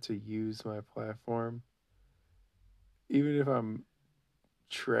try not to use my platform, even if I'm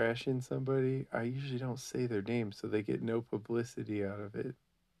trashing somebody, I usually don't say their name so they get no publicity out of it,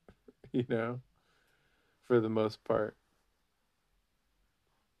 for the most part.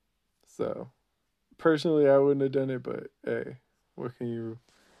 So, personally, I wouldn't have done it, but hey, what can you...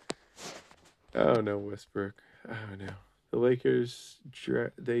 I don't know, Westbrook. I don't know. The Lakers,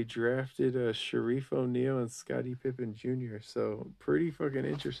 they drafted Sharif O'Neal and Scottie Pippen Jr., so pretty fucking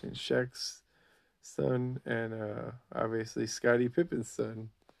interesting. Shaq's son and obviously Scottie Pippen's son.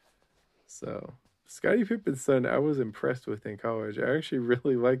 So Scottie Pippen's son, I was impressed with in college. I actually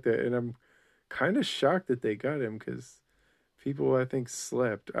really like that, and I'm kind of shocked that they got him because people, I think,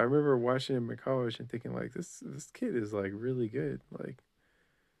 slept. I remember watching him in college and thinking, like, this kid is, like, really good. Like,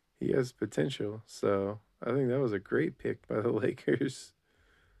 he has potential. So I think that was a great pick by the Lakers.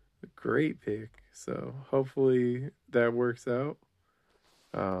 A great pick. So hopefully that works out.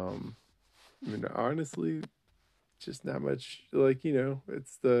 I mean, honestly, just not much, like,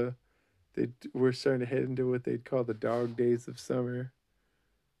 it's we're starting to head into what they'd call the dog days of summer.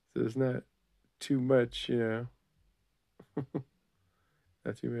 So there's not too much, not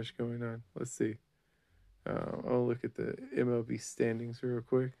too much going on. Let's see. I'll look at the MLB standings real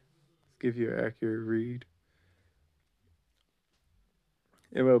quick. Let's give you an accurate read.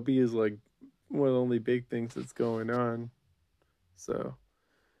 MLB is like one of the only big things that's going on. So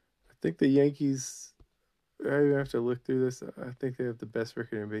I think the Yankees, I even have to look through this. I think they have the best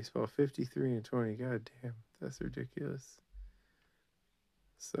record in baseball, 53-20. God damn, that's ridiculous.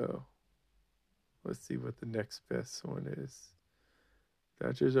 So let's see what the next best one is.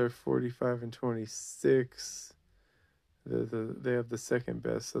 Dodgers are 45-26. They have the second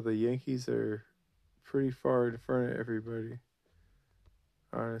best. So the Yankees are pretty far in front of everybody,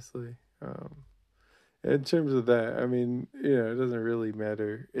 honestly. In terms of that, I mean, it doesn't really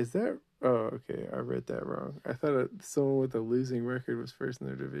matter. Is that... Oh, okay, I read that wrong. I thought someone with a losing record was first in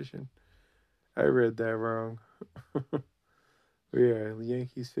their division. I read that wrong. Yeah,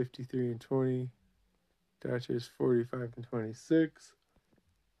 Yankees 53-20. Dodgers 45-26.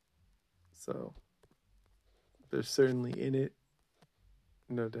 So they're certainly in it.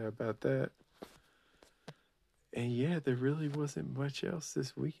 No doubt about that. And yeah, there really wasn't much else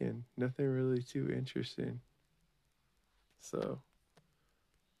this weekend. Nothing really too interesting. So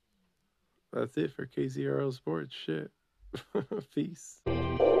that's it for KZRL Sports. Shit. Peace.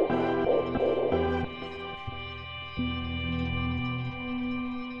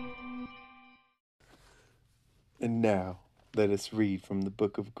 And now, let us read from the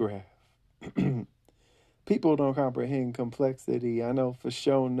Book of Graph. People don't comprehend complexity. I know for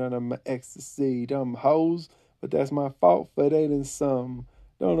sure none of my ecstasy. Dumb hoes, but that's my fault for dating some.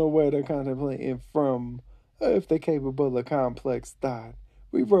 Don't know where they're contemplating from, or if they're capable of complex thought.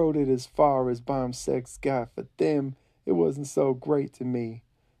 We wrote it as far as bomb sex got. For them, it wasn't so great to me.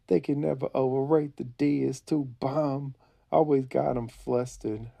 They can never overrate the D. It's too bomb. Always got 'em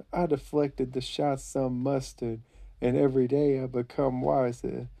flustered. I deflected the shots some mustard, and every day I become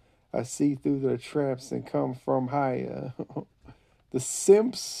wiser. I see through the traps and come from higher. The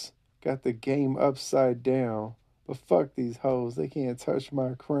simps got the game upside down. But fuck these hoes, they can't touch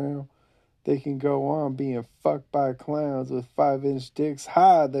my crown. They can go on being fucked by clowns with 5-inch dicks.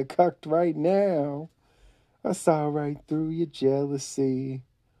 Ha, they're cucked right now. I saw right through your jealousy.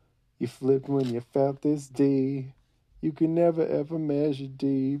 You flipped when you felt this D. You can never ever measure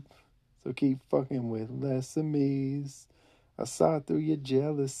deep. So keep fucking with less of me's. I saw through your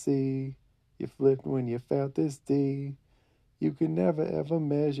jealousy. You flipped when you felt this D. You can never ever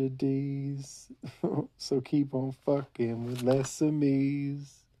measure D's. So keep on fucking with less of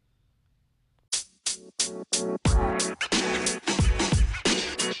me's.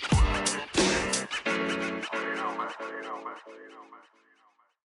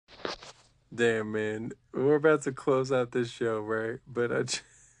 Damn, man. We're about to close out this show, right? But I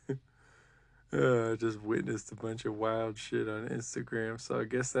just witnessed a bunch of wild shit on Instagram. So I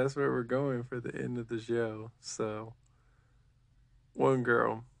guess that's where we're going for the end of the show. So one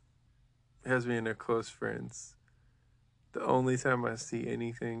girl has me in her close friends. The only time I see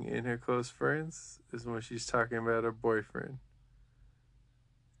anything in her close friends is when she's talking about her boyfriend.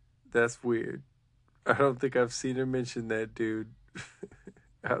 That's weird. I don't think I've seen her mention that dude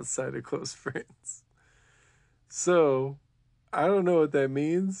outside of close friends. So, I don't know what that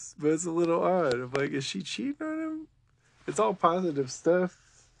means, but it's a little odd. I'm like, is she cheating on him? It's all positive stuff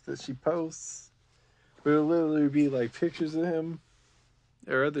that she posts. But it'll literally be like pictures of him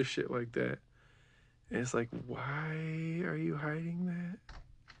or other shit like that. And it's like, why are you hiding that?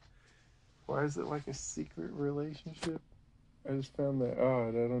 Why is it like a secret relationship? I just found that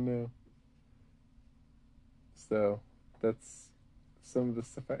odd. I don't know. So, that's some of the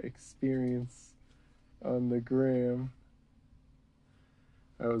stuff I experienced on the gram.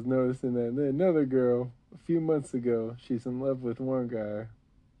 I was noticing that. And then another girl, a few months ago, she's in love with one guy.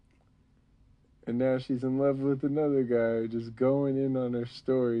 And now she's in love with another guy, just going in on her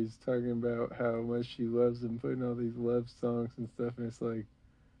stories, talking about how much she loves him, putting all these love songs and stuff. And it's like,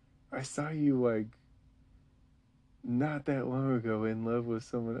 I saw you like not that long ago in love with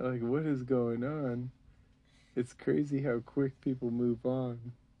someone. Like, what is going on? It's crazy how quick people move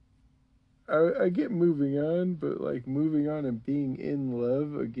on. I get moving on, but like moving on and being in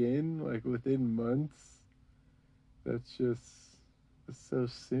love again, like within months, that's so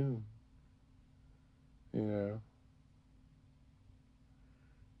soon, you know.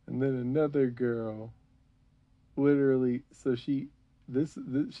 And then another girl, literally, so she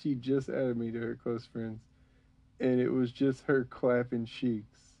just added me to her close friends, and it was just her clapping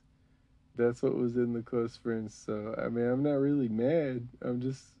cheeks. That's what was in the close friends. So I mean, I'm not really mad.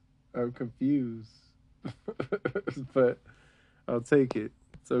 I'm confused. But I'll take it.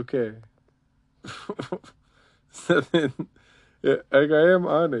 It's okay. So then, yeah, like I am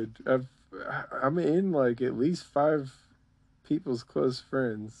honored. I'm in like at least 5 people's close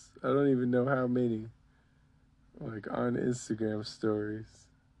friends. I don't even know how many. Like on Instagram stories,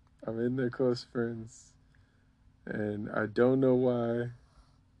 I'm in their close friends, and I don't know why,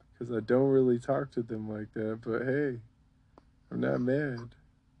 because I don't really talk to them like that. But hey, I'm not mad.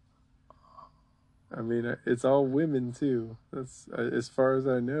 I mean, it's all women too. That's as far as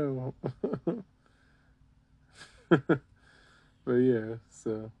I know. But yeah,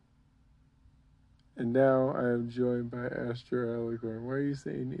 so. And now I am joined by Astro Alicorn. Why are you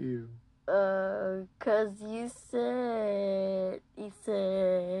saying ew? 'Cause you said.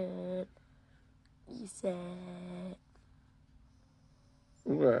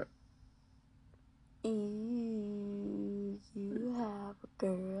 What? You have a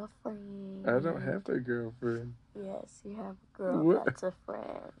girlfriend. I don't have a girlfriend. Yes, you have a girl What? that's a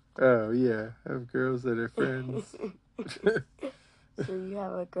friend. Oh, yeah. I have girls that are friends. So you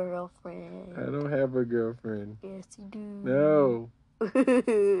have a girlfriend. I don't have a girlfriend. Yes, you do. No.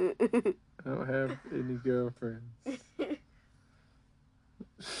 I don't have any girlfriends.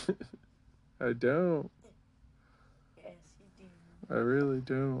 I don't. Yes, you do. I really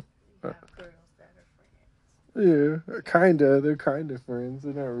don't. You have girls that are friends. Yeah, kinda. They're kinda friends.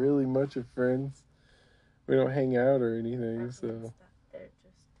 They're not really much of friends. We don't hang out or anything, so. They're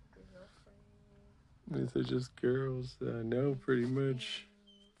just girlfriends. These are just girls that I know pretty much.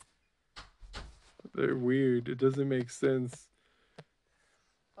 They're weird. It doesn't make sense.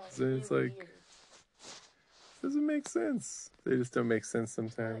 So it's like, doesn't make sense. They just don't make sense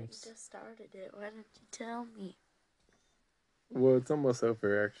sometimes. You just started it. Why didn't you tell me? Well, it's almost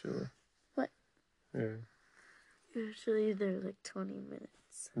over actually. What? Yeah. Usually they're like 20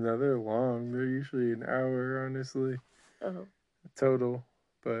 minutes. No, they're long. They're usually an hour, honestly, Oh. total.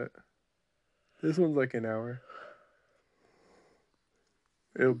 But this one's like an hour.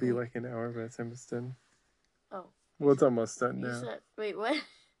 It'll be like an hour by the time it's done. Oh. Well, it's almost done You now. said, wait, what?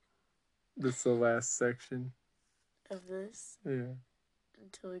 This is the last section. Of this? Yeah.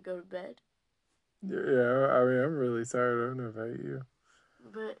 Until we go to bed? Yeah, I mean, I'm really tired. I don't know about you.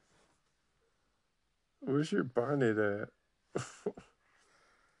 But Where's your bonnet at? it's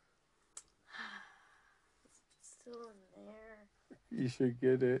still in there. You should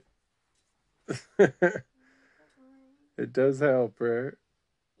get it. It does help, right?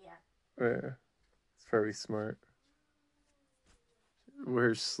 Yeah. Yeah. It's very smart.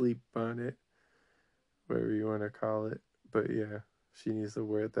 Wear sleep bonnet, whatever you want to call it. But yeah, she needs to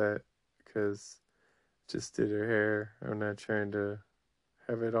wear that because just did her hair. I'm not trying to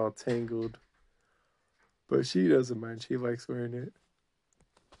have it all tangled. But she doesn't mind. She likes wearing it.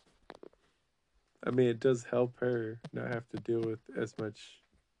 I mean, it does help her not have to deal with as much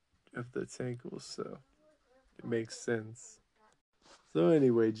of the tangles, so it makes sense. So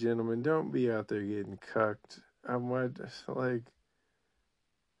anyway, gentlemen, don't be out there getting cucked. I'm like,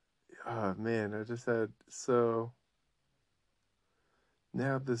 oh man, I just had, so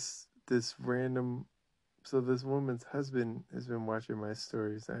now this random, so this woman's husband has been watching my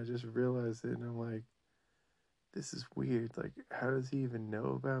stories, and I just realized it, and I'm like, this is weird. Like, how does he even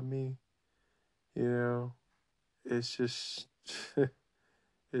know about me? You know, it's just,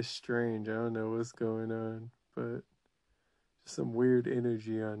 it's strange. I don't know what's going on, but just some weird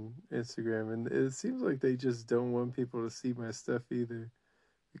energy on Instagram. And it seems like they just don't want people to see my stuff either.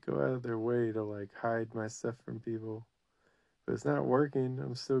 They go out of their way to, like, hide my stuff from people. But it's not working.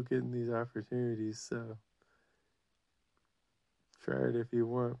 I'm still getting these opportunities, so try it if you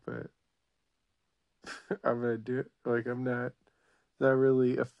want, but I'm gonna do it. Like, I'm not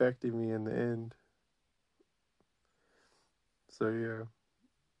really affecting me in the end. So yeah,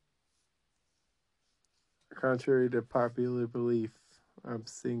 contrary to popular belief, I'm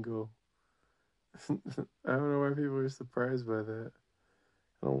single. I don't know why people are surprised by that.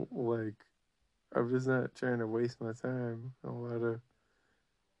 I don't I'm just not trying to waste my time. A lot of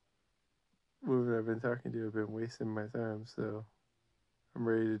women I've been talking to have been wasting my time, so I'm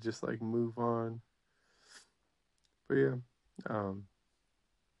ready to just like move on. But yeah,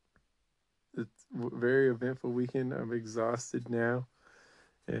 it's a very eventful weekend. I'm exhausted now,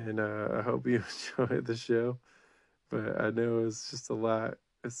 and I hope you enjoy the show. But I know it's just a lot.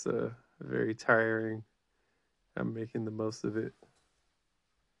 It's very tiring. I'm making the most of it.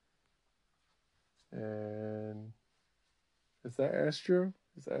 And is that Astro?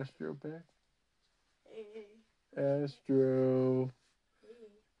 Is Astro back? Hey. Astro. Hey.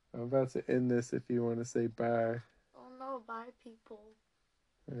 I'm about to end this if you want to say bye. Oh no, bye people.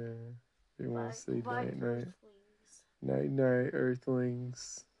 Yeah. If you want to say Bye, night night. Earthlings. Night night,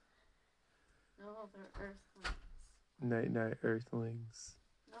 Earthlings. No, they're Earthlings. Night night, Earthlings.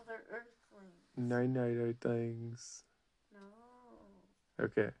 No, they're Earthlings. Night night, Earthlings. No.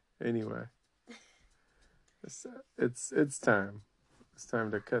 Okay. Anyway. It's time. It's time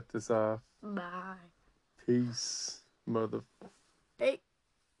to cut this off. Bye. Peace, mother. Hey.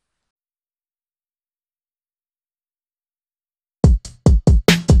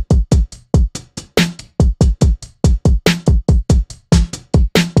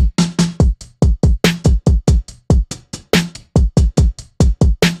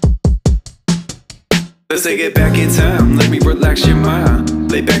 Let's take it back in time, let me relax your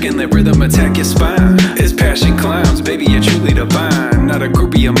mind. Lay back and let rhythm attack your spine. As passion climbs, baby, you're truly divine. Not a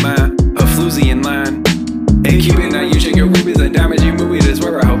groupie of mine, a floozy in line. And keep it now, you shake your rubies and diamonds, you move it, is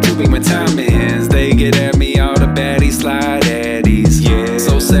where I hope to be when time ends. They get at me, all the baddies slide at ease. Yeah,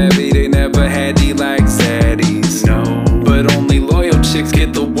 so savvy, they never had D like zaddies. No, but only loyal chicks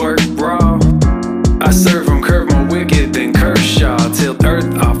get the work raw. I serve them curve more wicked than Kershaw. Till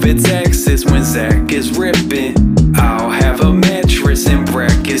Earth off its axis when Zach is ripping. I'll have a mattress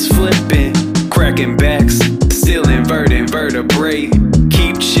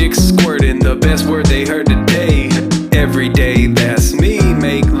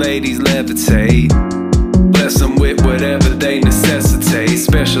praise,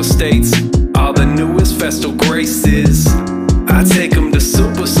 special states, all the newest festal graces. I take them to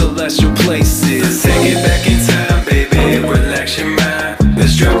super celestial places. Let's take it back in time, baby, relax your mind.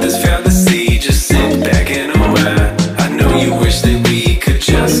 Let's drop this fantasy, just sit back and unwind. I know you wish that we could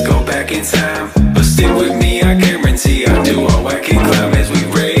just go back in time, but stick with me, I guarantee I'll do all I can climb as we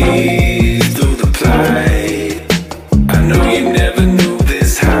race through the plight. I know you never knew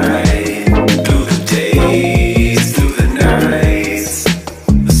this high. Through the days, through the nights,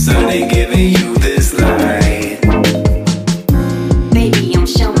 the sun ain't giving you this light. Baby, I'm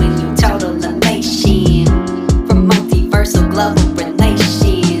showing you total elation from multiversal global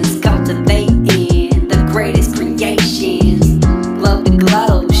relations, cultivating the greatest creations. Glow to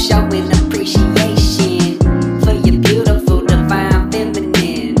glow, showing appreciation for your beautiful divine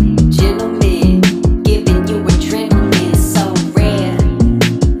feminine. Gentlemen, giving you adrenaline so rare.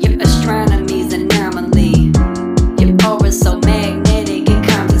 Your astronomy's anomaly. Your aura's so magnetic it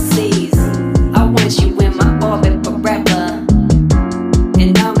comes to seas. I want you in my orbit forever,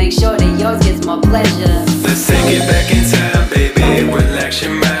 and I'll make sure that yours gets more pleasure. Let's take it back in time, baby, relax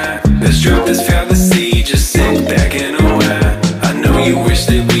your mind. Let's drop this fantasy, just sit back and unwind. I know you wish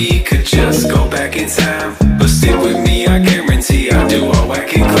that we could just go back in time, but stick with me, I guarantee I'll do all I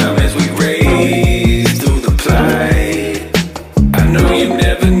can climb as we race through the plight. I know you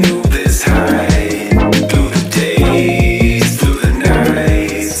never knew this high. Through the days, through the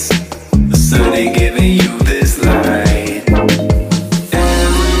nights, the sun ain't giving you this light.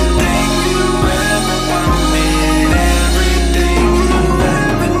 Everything you ever wanted, everything you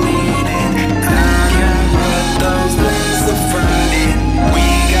ever needed, I got what those lips are fronted. We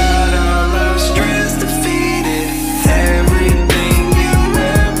got all our stress defeated. Everything you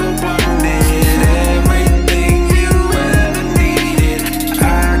ever wanted, everything you ever needed,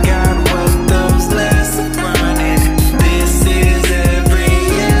 I got what those lips are fronted. This is every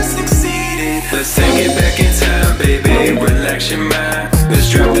year succeeded. Let's take it back in time, baby, relax your mind.